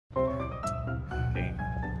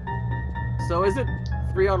So is it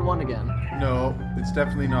 3-on-1 again? No, it's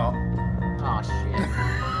definitely not. Oh shit.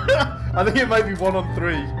 I think it might be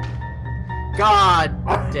 1-on-3. God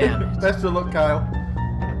damn it. Best of luck, Kyle.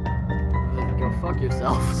 Go fuck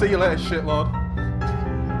yourself. See you later, shitlord.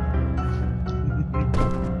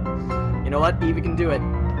 You know what? Eevee can do it.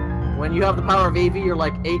 When you have the power of Eevee, you're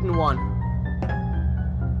like 8-1.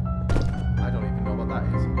 I don't even know what that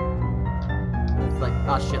is. It's like,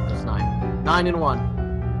 oh shit, there's 9. 9-1.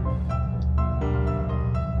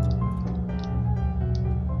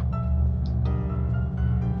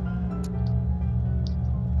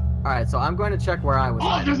 Alright, so I'm going to check where I was.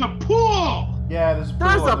 Oh, there's a pool! Yeah, there's a pool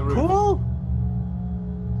There's on a the roof. pool?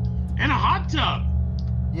 And a hot tub!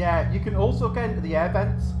 Yeah, you can also get into the air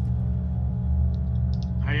vents.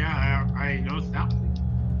 I noticed that one.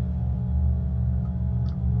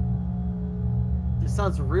 This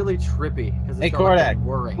sounds really trippy. Hey, Kordak.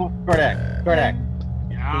 Whirring. Kordak. Kordak.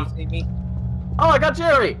 Yeah. Can you see me? Oh, I got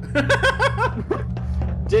Jerry!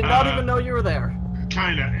 Did not even know you were there.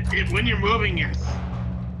 Kinda. When you're moving, yes.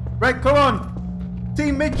 Right, come on!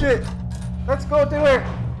 Team Midget! Let's go do it!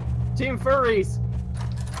 Team Furries!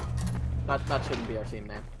 That shouldn't be our team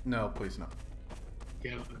name. No, please not.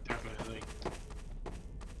 Yeah, definitely.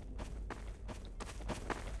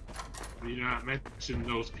 We do not mention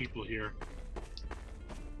those people here.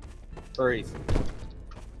 Furries.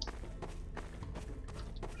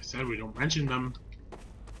 I said we don't mention them.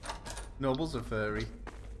 Nobles are furry.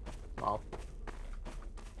 Well.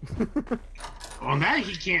 On that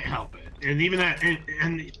he can't help it, and even that,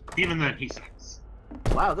 and even then he sucks.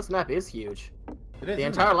 Wow, this map is huge. It is, The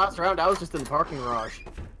entire last round, I was just in the parking garage.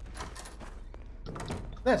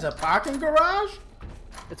 There's a parking garage?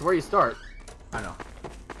 It's where you start. I know.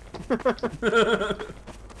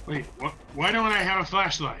 Wait, what? Why don't I have a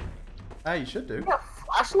flashlight? Ah, you should do. You got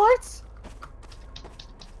flashlights?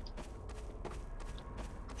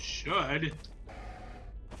 Should.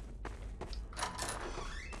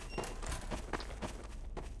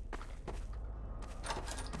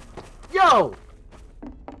 Yo!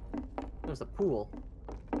 There's a pool.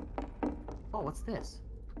 Oh, what's this?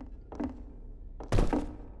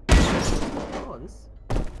 Oh, this.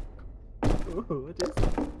 Ooh, what is it?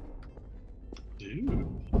 Dude.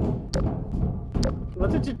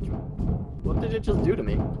 What did it just do to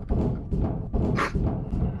me?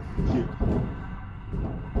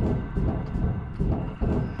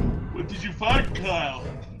 What did you find, Kyle?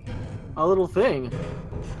 A little thing.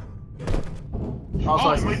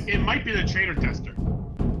 Also, Oh, it might be the trader tester.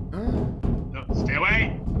 No, stay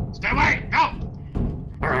away! Stay away! No!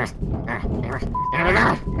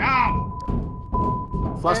 No!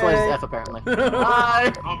 Flashlight is F apparently.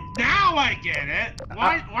 Hi! Now I get it!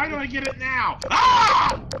 Why do I get it now?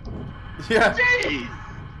 Ah! Yeah. Jeez!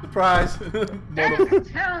 Surprise. That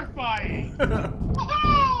is terrifying!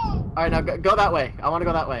 Alright, now go that way. I want to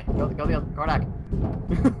go that way. Go the other. Go back.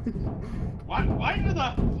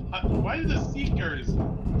 Why do the seekers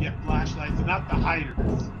get flashlights and not the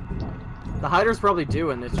hiders? The hiders probably do,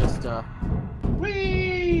 and it's just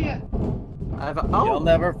Whee! You'll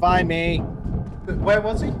never find me. Where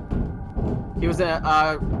was he? He was in.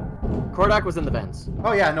 Kordak was in the vents.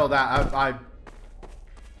 Oh yeah, I know that. I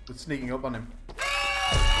was sneaking up on him.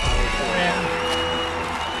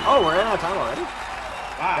 Oh, we're in out of time already?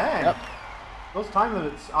 Wow. Dang. Yep. Those time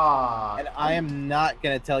limits are... And I am not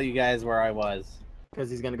gonna tell you guys where I was. Because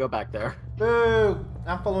he's gonna go back there. Boo!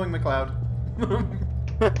 I'm following MacLeod.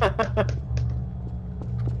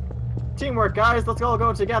 Teamwork, guys! Let's all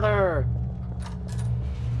go together!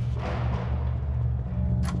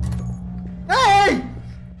 Hey!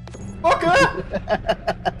 Fucker!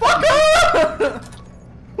 Fucker!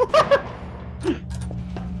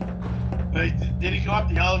 Did he go up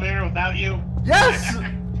the elevator without you? Yes!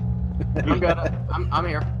 I'm good. I'm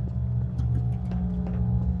here.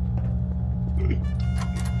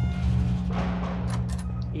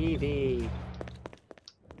 Eevee.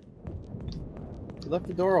 You left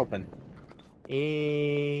the door open.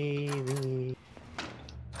 Eevee.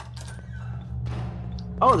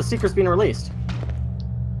 Oh, the Seeker's been released.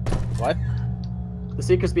 What? The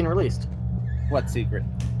Seeker's been released. What secret?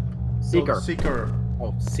 Seeker. Seeker.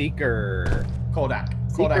 Oh, Seeker. Kodak.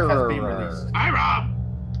 Kodak has been Seeker. released. Hi, Rob.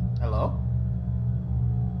 Hello?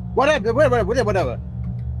 Whatever.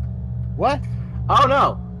 What? Oh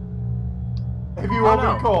no! Have you all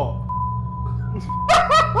no. been caught?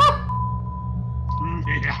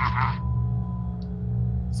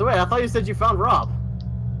 So wait, I thought you said you found Rob.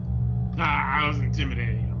 I was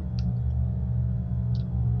intimidating him.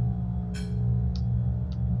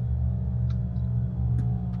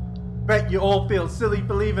 Bet you all feel silly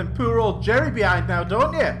for leaving poor old Jerry behind now,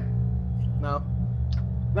 don't you? No.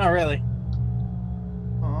 Not really.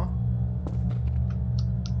 Aw.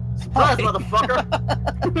 Surprise,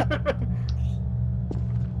 motherfucker!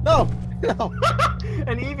 No! No!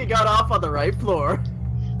 And Eevee got off on the right floor.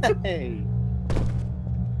 Hey!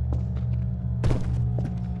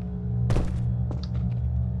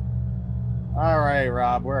 Alright,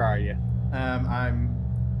 Rob, where are you? I'm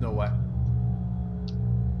nowhere.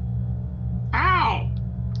 Ow!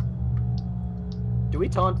 Do we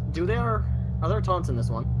taunt? Are there taunts in this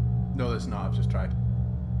one? No, there's not. I've just tried.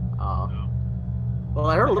 Oh. No. Well,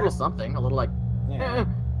 I heard a little something. A little like. Yeah.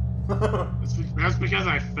 That's because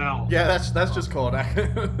I fell. Yeah, that's just Kodak.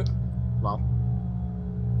 Well.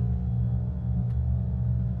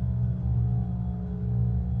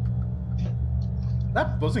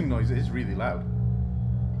 That buzzing noise is really loud.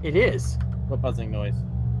 It is. What buzzing noise?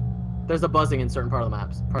 There's a buzzing in certain parts of the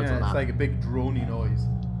Yeah, map. it's like a big drony noise.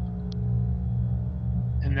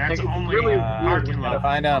 And that's Like, it's only really parking We gotta lot.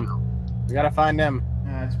 find him. We gotta find him.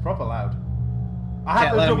 Yeah, it's proper loud. I had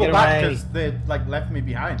Can't to let 'em double get back away. because they like left me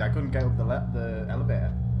behind. I couldn't get up the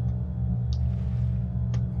elevator.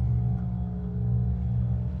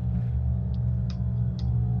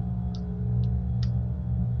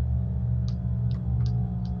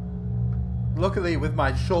 Luckily, with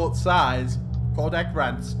my short size, Kodak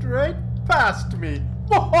ran straight past me.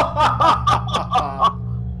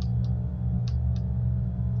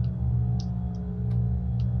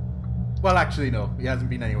 Well, actually, no. He hasn't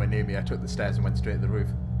been anywhere near me. I took the stairs and went straight to the roof.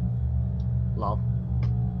 Lol.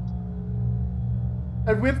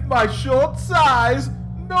 And with my short size,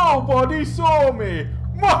 nobody saw me.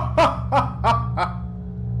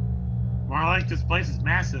 More like this place is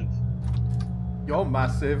massive. You're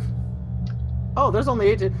massive. Oh, there's only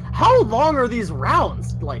 8. How long are these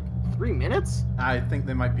rounds? Like 3 minutes? I think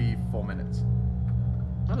they might be 4 minutes.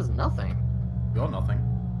 That is nothing. You're nothing.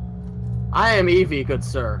 I am Eevee, good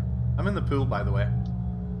sir. I'm in the pool, by the way.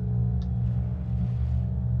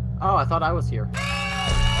 Oh, I thought I was here.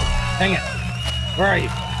 Dang it! Where are you?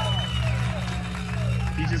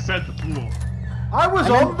 He just said the pool. I was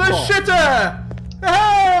I'm in on the the pool. shitter!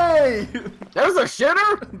 Hey! There's a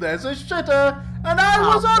shitter? There's a shitter, and I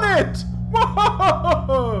was on it!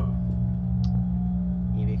 Whoa!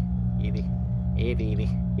 Eevee, Eevee, Eevee, Eevee,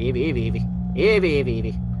 Eevee, Eevee, Eevee, Eevee, Eevee,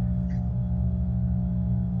 Eevee.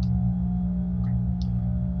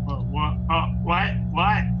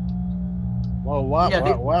 What? Whoa, what?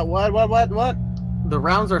 Yeah, What? The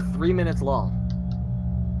rounds are 3 minutes long.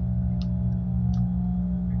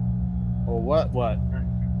 Oh, what?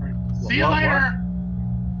 See you What? later!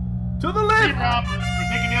 To the See you, lift! Rob. We're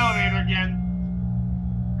taking the elevator again.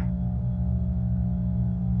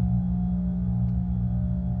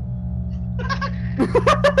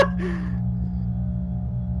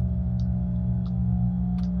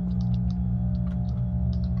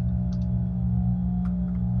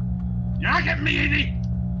 You're not getting me,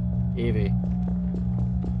 Eevee! Eevee.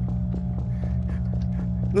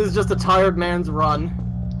 This is just a tired man's run.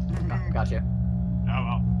 Oh, gotcha. Oh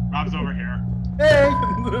well, Rob's over here. Hey!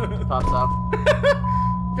 Thought so.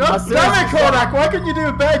 God As soon damn as it, you said- Kodak! Why couldn't you do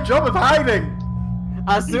a better job of hiding?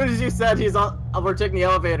 As soon as you said we're taking the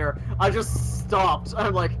elevator, I just stopped.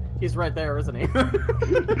 I'm like, he's right there, isn't he?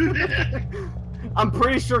 I'm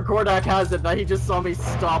pretty sure Kordak has it that he just saw me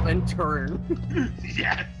stop and turn.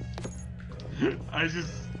 Yes. I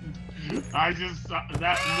just that it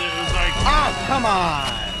was like, Oh, come on!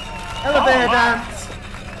 Elevator wow. dance!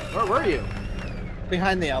 Where were you?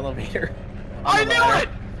 Behind the elevator. I knew it!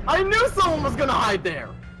 I knew someone was gonna hide there!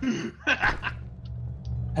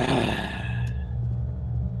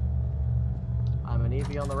 I'm an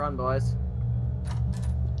Eevee on the run, boys.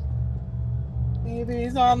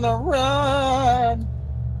 Eevee's on the run!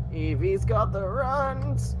 Eevee's got the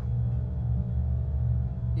runs!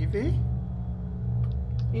 Eevee?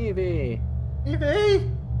 Eevee!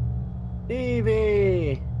 Eevee?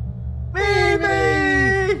 Eevee!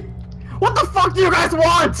 Eevee! What the fuck do you guys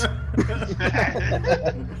want?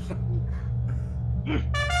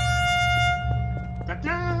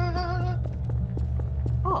 Ta-da!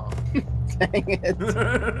 Oh, Dang it.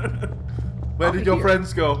 Where did your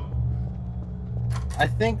friends go? I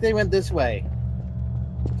think they went this way.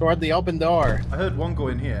 Toward the open door. I heard one go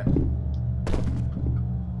in here.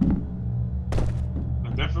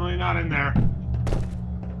 I'm definitely not in there.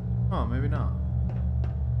 Oh, maybe not.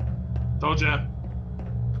 Told ya.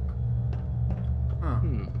 Huh.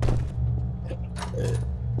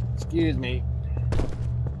 Excuse me.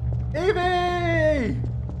 Eevee!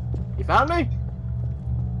 you found me?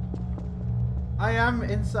 I am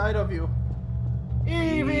inside of you.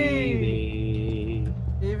 Eevee! Eevee.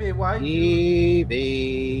 Eevee, why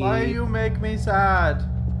you make me sad?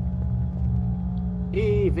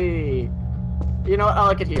 Eevee. You know what? I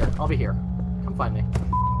like it here. I'll be here. Come find me.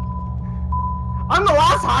 I'm the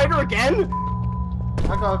last hider again?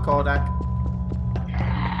 I got Kodak.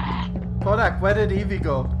 Kodak, where did Eevee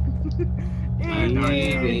go?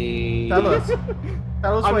 Eevee. Tell us.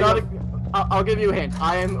 Tell us where you're... I'll give you a hint.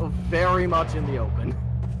 I am very much in the open.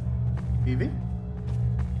 Eevee?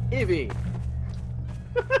 Eevee.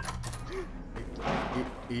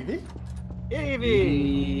 Eevee?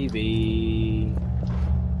 Eevee. Eevee.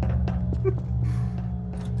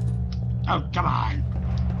 Oh, come on.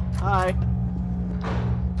 Hi.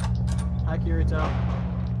 Hi, Kirito.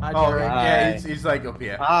 Hi, Oh, Garry. yeah, he's like up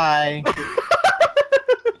here. Hi.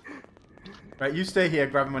 Right, you stay here,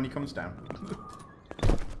 grab him when he comes down.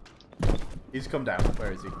 He's come down.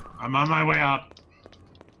 Where is he? I'm on my way up.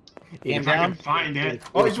 If I can find it.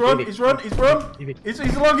 Oh, he's run! He's run! He's run! He's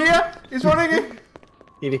along here! He's running in!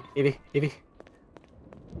 Eevee.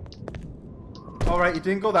 Alright, he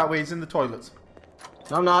didn't go that way. He's in the toilets.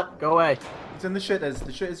 No, I'm not. Go away. He's in the shitters.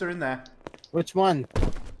 The shitters are in there. Which one?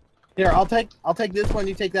 Here, I'll take this one.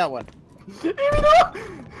 You take that one. Eevee, no!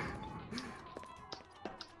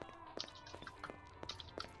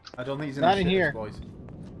 I don't think he's in Not the in shitters, here. boys.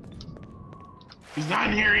 He's not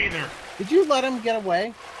in here either. Did you let him get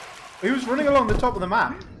away? He was running along the top of the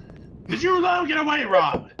map. Did you let him get away,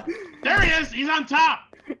 Rob? There he is. He's on top.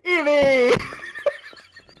 Eevee!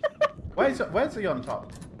 Where's he on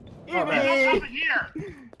top? He's on top Eevee! of here.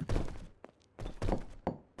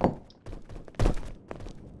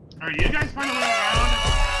 Alright, you guys find a way around.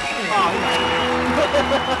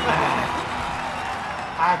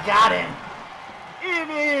 I got him!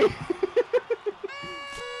 Eevee!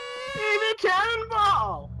 Eevee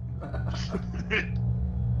cannonball!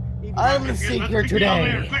 I'm the seeker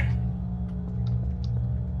today. Quick.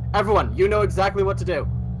 Everyone, you know exactly what to do.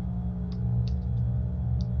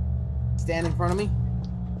 Stand in front of me?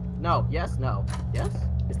 No, yes, no. Yes?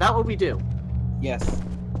 Is that what we do? Yes.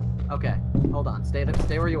 Okay, hold on. Stay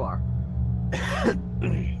where you are.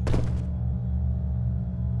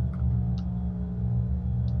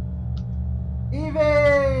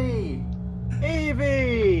 Eevee!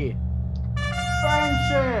 Eevee!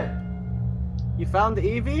 Friendship! You found the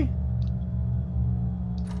Eevee?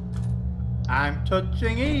 I'm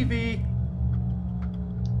touching Eevee!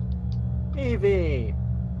 Eevee!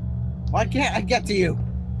 Why can't I get to you?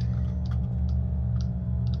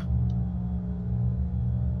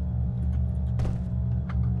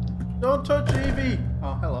 Don't touch Eevee!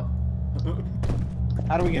 Oh, hello.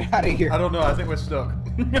 How do we get out of here? I don't know, I think we're stuck.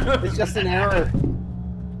 It's just an error.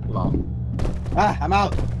 Lol. Ah, I'm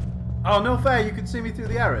out. Oh, no fair, you can see me through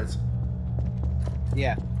the errors.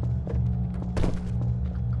 Yeah.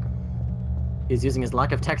 He's using his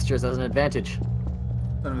lack of textures as an advantage.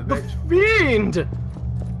 Son of a The bitch. fiend!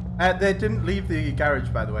 They didn't leave the garage,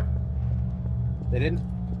 by the way. They didn't?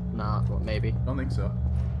 Nah, well, maybe. Don't think so.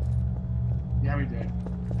 Yeah, we did.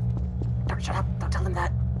 Don't shut up! Don't tell him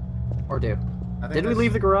that! Or do. I think Did we they're-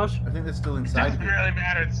 leave the garage? I think they're still It inside doesn't here. really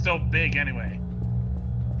matter. It's still big anyway.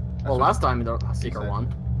 Well, what- last time the Seeker said.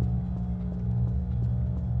 won.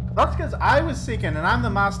 That's because I was seeking, and I'm the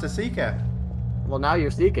master seeker. Well, now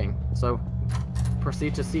you're seeking, so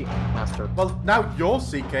proceed to seek, Master. Well, now you're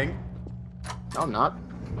seeking. No, I'm not.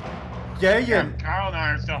 Yeah, Yeah, you're... Carl and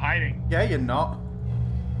I are still hiding. Yeah, you're not.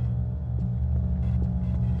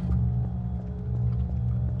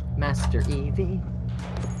 Master Eevee.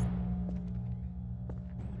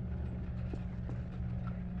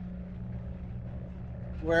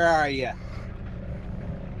 Where are you?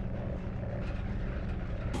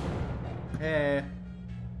 Hey.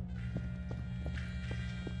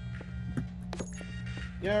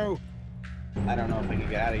 Yo. I don't know if I can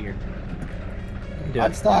get out of here. Yeah.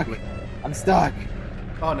 I'm stuck. I'm stuck.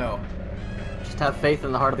 Oh, no. Just have faith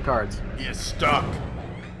in the heart of the cards. You're stuck.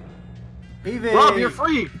 Eevee! Rob, you're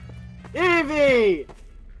free! Eevee!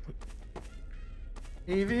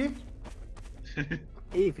 Eevee?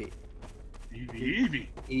 Eevee. Eevee.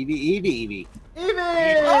 Eevee.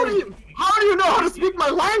 Eevee! How do you know how to speak my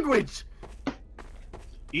language?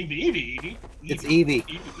 Eevee. It's Eevee.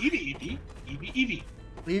 Eevee.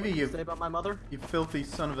 Eevee, Say you about my mother? filthy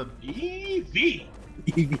son of a Eevee.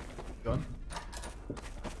 Eevee. gun.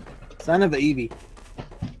 Son of a Eevee.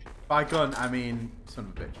 By gun, I mean son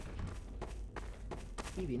of a bitch.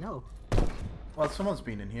 Eevee, no. Well, someone's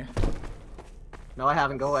been in here. No, I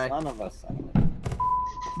haven't. Go away. Son of a.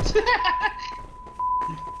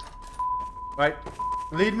 Right.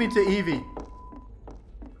 Lead me to Eevee.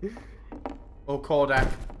 Oh, Kodak.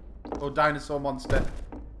 Oh, dinosaur monster.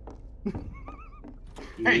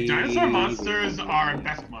 Hey, dinosaur monsters are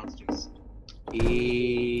best monsters.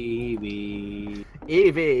 Eevee.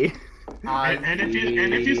 Eevee. And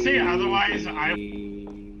if you say otherwise, I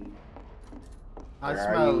Where are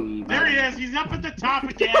smell. you, Eevee? there he is. He's up at the top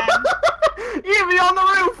again. Eevee on the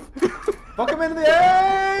roof! Fuck him into the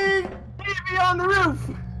egg! Eevee on the roof!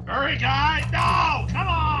 Hurry, guy! No, come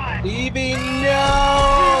on! Eevee, Eevee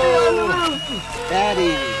no! on the roof!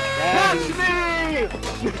 Daddy, Catch Daddy. me!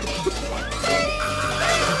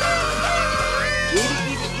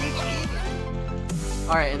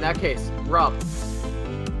 Alright, in that case, Rob,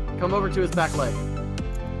 come over to his back leg.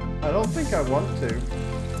 I don't think I want to.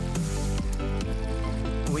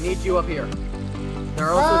 We need you up here. There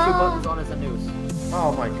are also 2 buttons on his noose.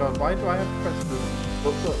 Oh my god, why do I have to press the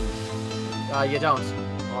button? You don't.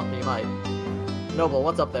 Well, you might. Noble,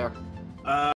 what's up there?